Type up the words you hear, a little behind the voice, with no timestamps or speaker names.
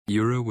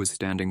Yura was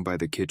standing by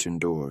the kitchen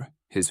door,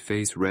 his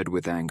face red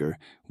with anger,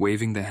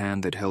 waving the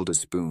hand that held a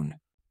spoon.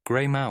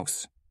 "Grey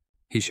mouse!"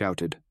 he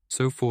shouted,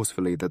 so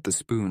forcefully that the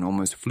spoon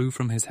almost flew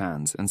from his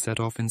hands and set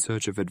off in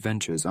search of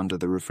adventures under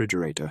the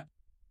refrigerator.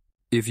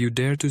 "If you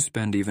dare to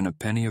spend even a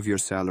penny of your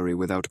salary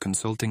without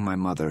consulting my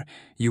mother,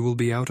 you will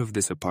be out of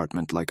this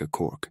apartment like a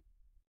cork.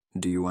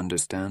 Do you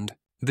understand?"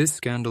 This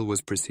scandal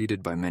was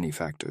preceded by many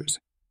factors.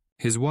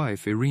 His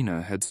wife,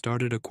 Irina, had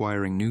started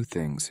acquiring new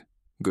things,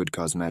 good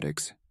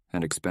cosmetics,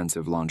 and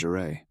expensive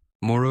lingerie.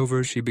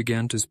 Moreover, she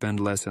began to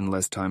spend less and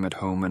less time at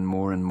home and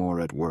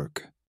more at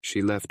work.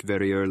 She left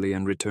very early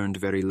and returned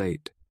very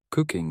late.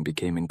 Cooking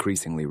became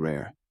increasingly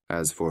rare.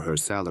 As for her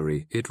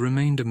salary, it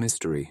remained a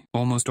mystery.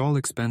 Almost all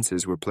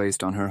expenses were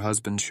placed on her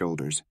husband's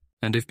shoulders.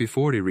 And if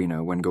before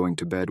Irina, when going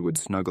to bed, would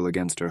snuggle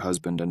against her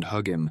husband and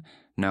hug him,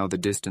 now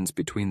the distance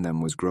between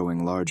them was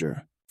growing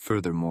larger.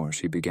 Furthermore,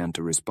 she began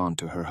to respond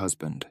to her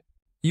husband.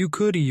 "You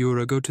could,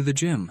 Yura, go to the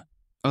gym.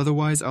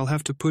 Otherwise, I'll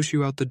have to push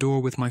you out the door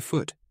with my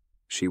foot,"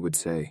 she would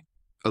say,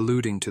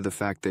 alluding to the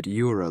fact that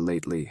Yura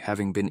lately,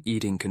 having been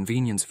eating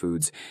convenience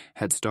foods,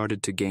 had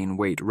started to gain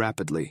weight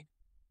rapidly.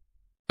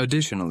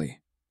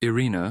 Additionally,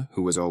 Irina,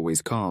 who was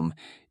always calm,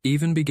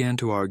 even began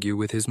to argue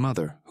with his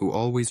mother, who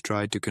always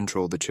tried to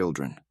control the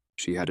children.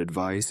 She had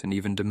advice and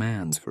even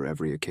demands for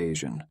every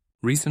occasion.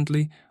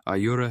 Recently,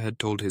 Ayura had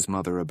told his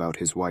mother about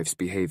his wife's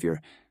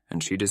behavior,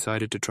 and she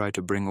decided to try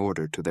to bring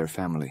order to their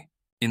family.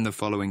 In the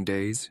following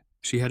days,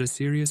 she had a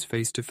serious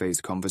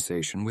face-to-face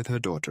conversation with her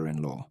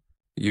daughter-in-law.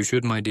 "You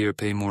should, my dear,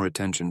 pay more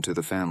attention to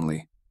the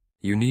family.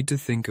 You need to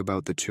think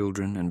about the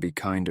children and be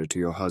kinder to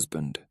your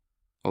husband,"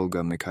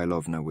 Olga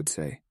Mikhailovna would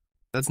say.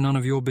 "That's none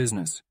of your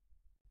business,"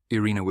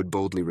 Irina would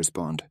boldly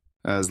respond.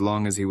 "As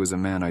long as he was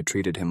a man, I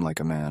treated him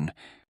like a man.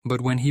 But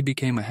when he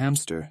became a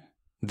hamster,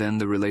 then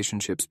the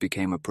relationships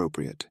became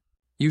appropriate.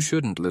 You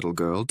shouldn't, little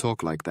girl,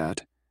 talk like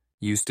that.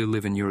 You still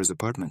live in Yura's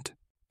apartment."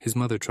 His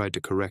mother tried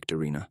to correct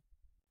Irina.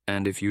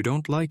 "And if you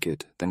don't like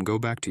it, then go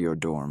back to your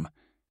dorm.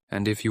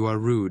 And if you are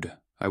rude,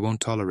 I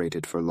won't tolerate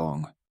it for long."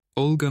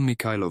 Olga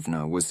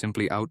Mikhailovna was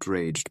simply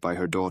outraged by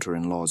her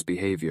daughter-in-law's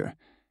behavior.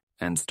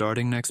 "And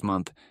starting next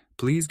month,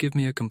 please give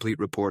me a complete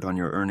report on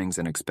your earnings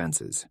and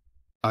expenses.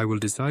 I will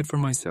decide for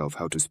myself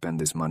how to spend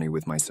this money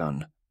with my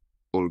son,"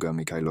 Olga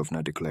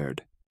Mikhailovna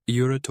declared.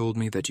 "Yura told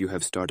me that you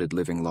have started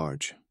living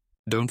large.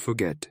 Don't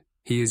forget,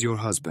 he is your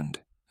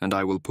husband, and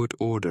I will put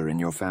order in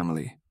your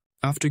family."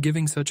 After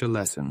giving such a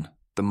lesson,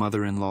 the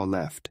mother-in-law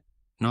left,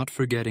 not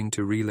forgetting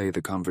to relay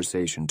the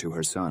conversation to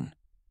her son.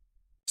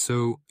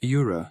 So,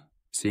 Yura,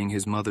 seeing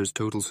his mother's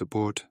total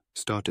support,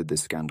 started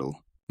this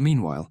scandal.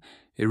 Meanwhile,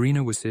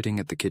 Irina was sitting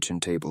at the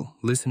kitchen table,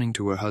 listening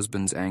to her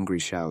husband's angry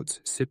shouts,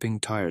 sipping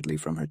tiredly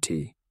from her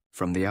tea.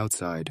 From the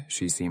outside,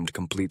 she seemed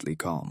completely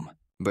calm,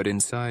 but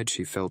inside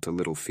she felt a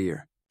little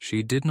fear.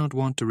 She did not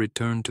want to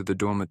return to the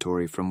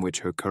dormitory from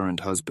which her current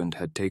husband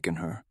had taken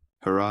her.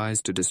 Her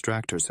eyes, to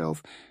distract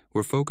herself,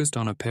 were focused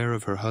on a pair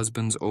of her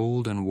husband's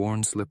old and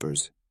worn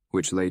slippers,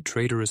 which lay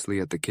traitorously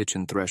at the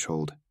kitchen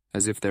threshold,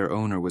 as if their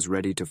owner was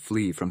ready to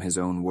flee from his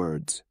own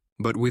words.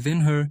 But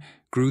within her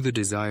grew the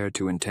desire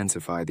to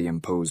intensify the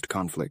imposed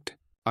conflict.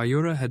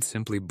 Ayura had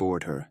simply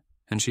bored her,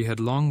 and she had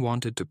long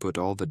wanted to put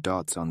all the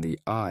dots on the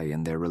I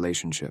in their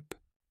relationship.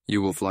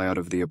 "You will fly out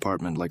of the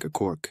apartment like a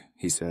cork,"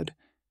 he said.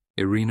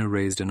 Irina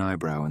raised an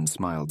eyebrow and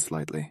smiled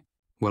slightly.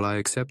 "Well, I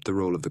accept the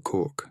role of the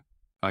cork.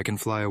 I can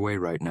fly away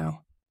right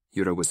now."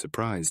 Yura was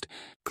surprised.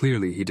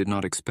 Clearly, he did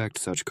not expect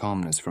such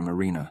calmness from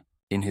Irina.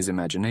 In his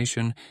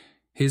imagination,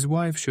 his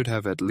wife should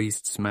have at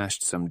least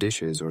smashed some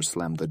dishes or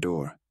slammed the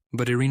door.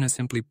 But Irina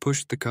simply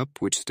pushed the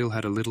cup, which still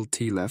had a little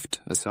tea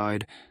left,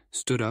 aside,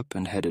 stood up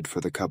and headed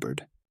for the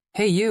cupboard.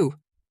 "Hey, you!"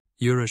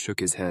 Yura shook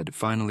his head,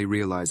 finally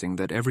realizing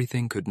that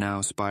everything could now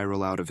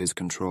spiral out of his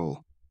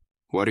control.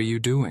 "What are you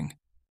doing?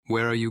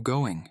 Where are you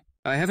going?"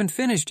 "I haven't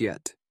finished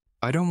yet."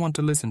 "I don't want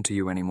to listen to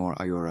you anymore,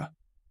 Ayura.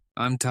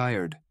 I'm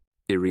tired."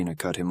 Irina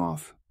cut him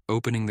off,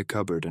 opening the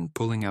cupboard and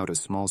pulling out a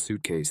small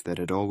suitcase that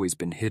had always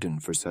been hidden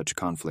for such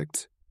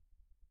conflicts.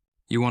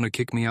 "You want to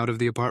kick me out of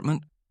the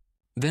apartment?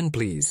 Then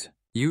please.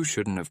 You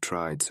shouldn't have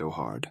tried so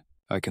hard.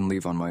 I can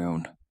leave on my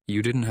own.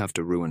 You didn't have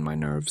to ruin my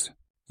nerves."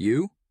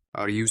 "You?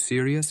 Are you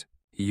serious?"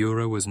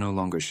 Yura was no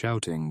longer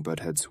shouting, but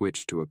had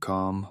switched to a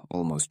calm,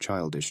 almost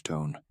childish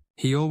tone.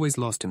 He always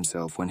lost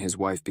himself when his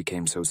wife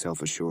became so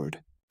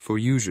self-assured, for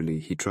usually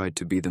he tried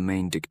to be the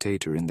main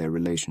dictator in their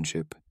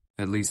relationship.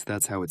 At least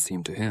that's how it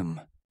seemed to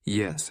him.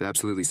 "Yes,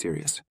 absolutely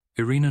serious."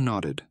 Irina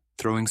nodded,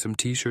 throwing some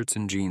t-shirts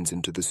and jeans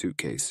into the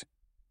suitcase.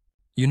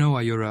 "You know,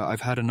 Ayura,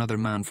 I've had another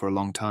man for a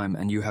long time,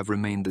 and you have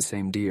remained the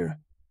same deer.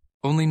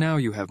 Only now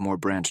you have more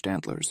branched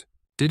antlers.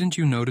 Didn't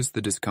you notice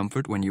the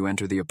discomfort when you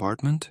enter the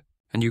apartment?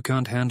 And you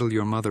can't handle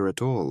your mother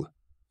at all.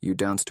 You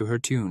dance to her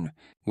tune.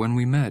 When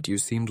we met, you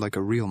seemed like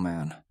a real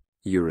man."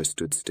 Yura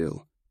stood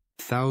still.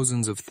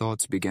 Thousands of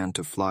thoughts began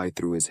to fly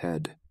through his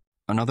head.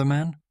 Another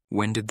man?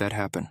 When did that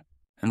happen?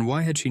 And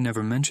why had she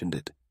never mentioned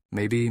it?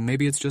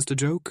 Maybe it's just a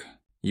joke?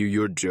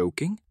 You're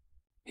joking?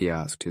 He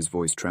asked, his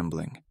voice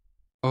trembling.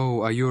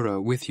 "Oh,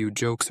 Ayura, with you,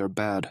 jokes are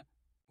bad.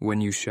 When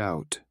you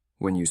shout,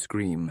 When you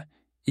scream,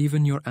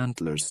 even your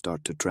antlers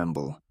start to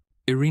tremble.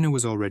 Irina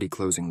was already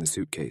closing the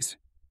suitcase.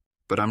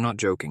 But I'm not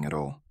joking at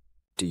all.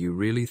 Do you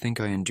really think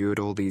I endured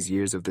all these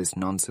years of this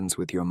nonsense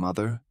with your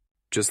mother?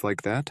 Just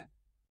like that?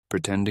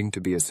 Pretending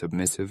to be a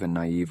submissive and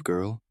naive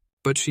girl?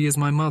 But she is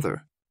my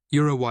mother.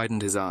 Yura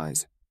widened his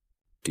eyes.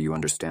 Do you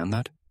understand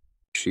that?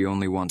 She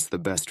only wants the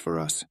best for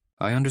us.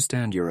 I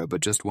understand, Yura,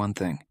 but just one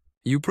thing.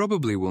 You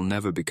probably will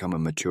never become a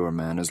mature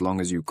man as long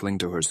as you cling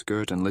to her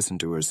skirt and listen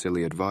to her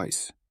silly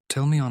advice.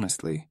 Tell me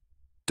honestly,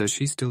 does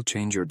she still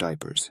change your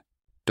diapers?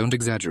 Don't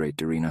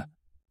exaggerate, Irina.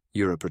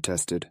 Yura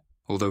protested,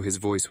 although his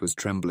voice was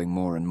trembling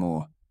more and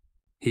more.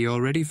 He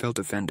already felt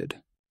offended.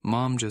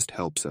 Mom just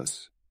helps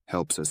us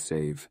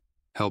save,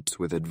 helps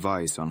with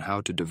advice on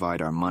how to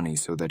divide our money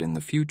so that in the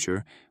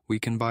future we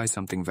can buy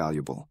something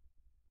valuable.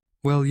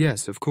 Well,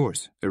 yes, of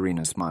course,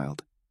 Irina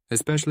smiled,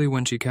 especially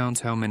when she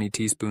counts how many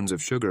teaspoons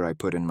of sugar I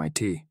put in my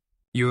tea.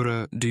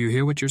 Yura, do you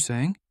hear what you're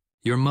saying?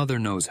 Your mother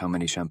knows how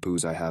many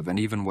shampoos I have and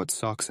even what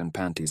socks and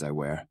panties I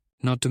wear.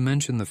 Not to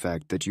mention the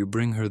fact that you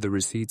bring her the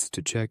receipts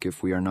to check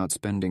if we are not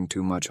spending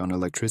too much on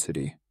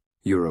electricity.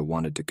 Yura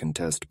wanted to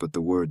contest, but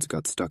the words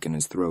got stuck in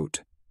his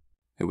throat.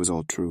 It was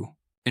all true.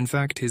 In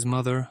fact, his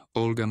mother,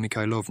 Olga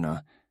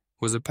Mikhailovna,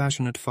 was a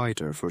passionate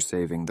fighter for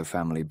saving the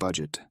family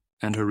budget,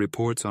 and her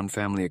reports on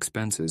family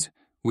expenses,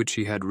 which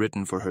she had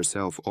written for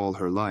herself all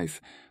her life,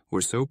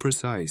 were so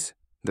precise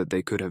that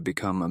they could have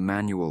become a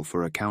manual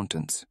for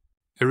accountants.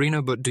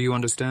 Irina, but do you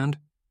understand?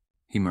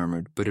 He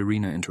murmured, but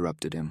Irina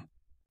interrupted him.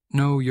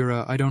 No,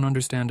 Yura, I don't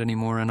understand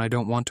anymore, and I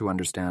don't want to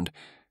understand.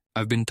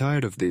 I've been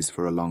tired of this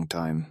for a long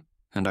time,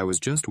 and I was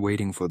just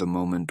waiting for the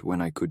moment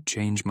when I could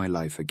change my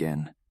life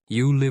again.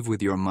 You live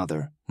with your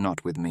mother,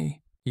 not with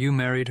me. You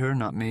married her,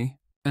 not me.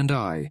 And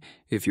I,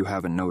 if you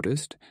haven't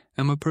noticed,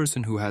 am a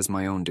person who has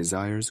my own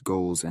desires,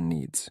 goals, and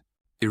needs.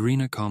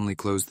 Irina calmly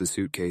closed the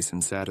suitcase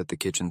and sat at the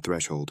kitchen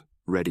threshold,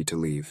 ready to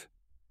leave.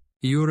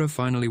 Yura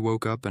finally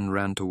woke up and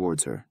ran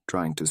towards her,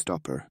 trying to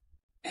stop her.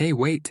 Hey,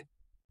 wait!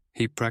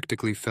 He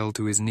practically fell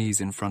to his knees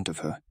in front of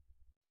her.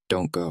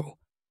 Don't go.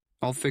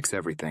 I'll fix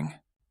everything.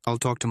 I'll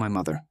talk to my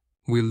mother.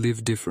 We'll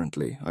live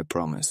differently, I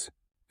promise.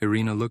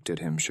 Irina looked at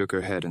him, shook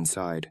her head, and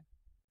sighed.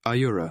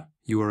 Yura,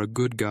 you are a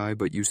good guy,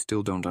 but you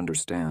still don't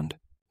understand.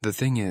 The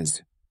thing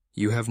is,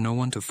 you have no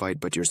one to fight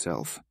but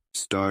yourself.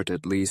 Start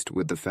at least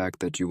with the fact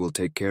that you will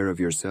take care of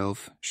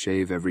yourself,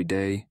 shave every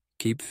day,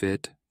 keep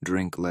fit,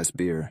 drink less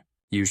beer.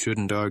 You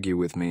shouldn't argue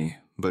with me,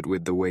 but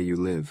with the way you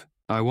live.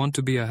 I want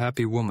to be a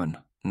happy woman,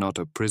 not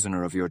a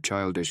prisoner of your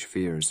childish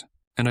fears.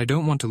 And I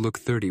don't want to look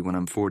 30 when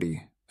I'm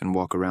 40 and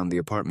walk around the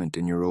apartment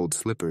in your old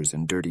slippers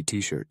and dirty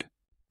t-shirt.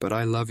 But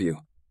I love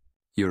you,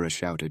 Yura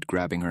shouted,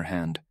 grabbing her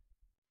hand.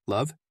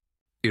 Love?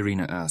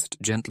 Irina asked,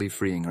 gently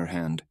freeing her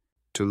hand.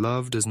 To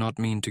love does not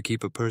mean to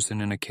keep a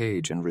person in a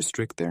cage and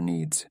restrict their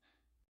needs.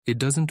 It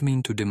doesn't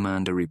mean to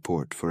demand a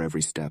report for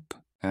every step.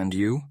 And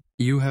you?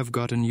 You have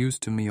gotten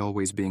used to me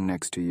always being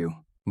next to you.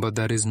 But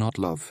that is not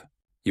love.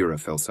 Yura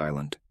fell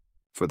silent.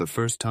 For the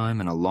first time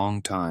in a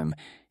long time,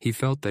 he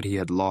felt that he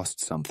had lost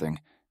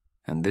something,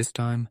 and this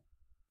time,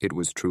 it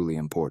was truly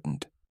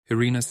important.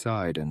 Irina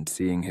sighed and,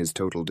 seeing his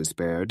total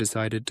despair,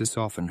 decided to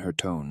soften her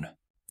tone.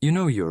 You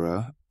know,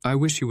 Yura, I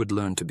wish you would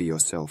learn to be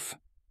yourself.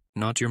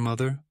 Not your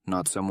mother,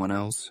 not someone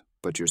else,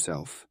 but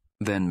yourself.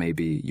 Then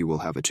maybe you will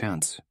have a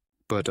chance.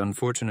 But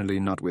unfortunately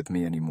not with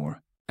me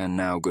anymore. And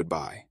now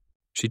goodbye.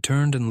 She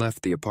turned and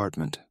left the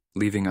apartment,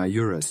 leaving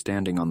Yura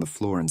standing on the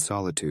floor in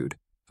solitude,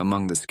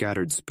 among the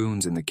scattered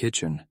spoons in the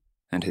kitchen,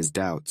 and his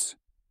doubts.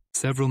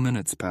 Several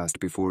minutes passed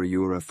before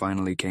Yura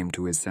finally came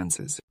to his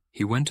senses.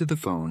 He went to the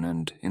phone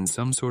and, in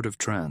some sort of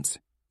trance,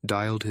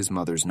 dialed his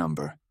mother's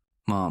number.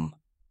 Mom,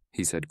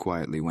 he said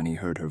quietly when he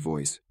heard her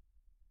voice.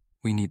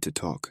 We need to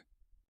talk.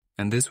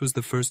 And this was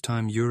the first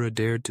time Yura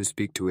dared to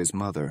speak to his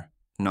mother,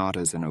 not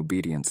as an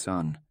obedient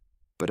son,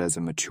 but as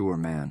a mature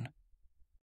man.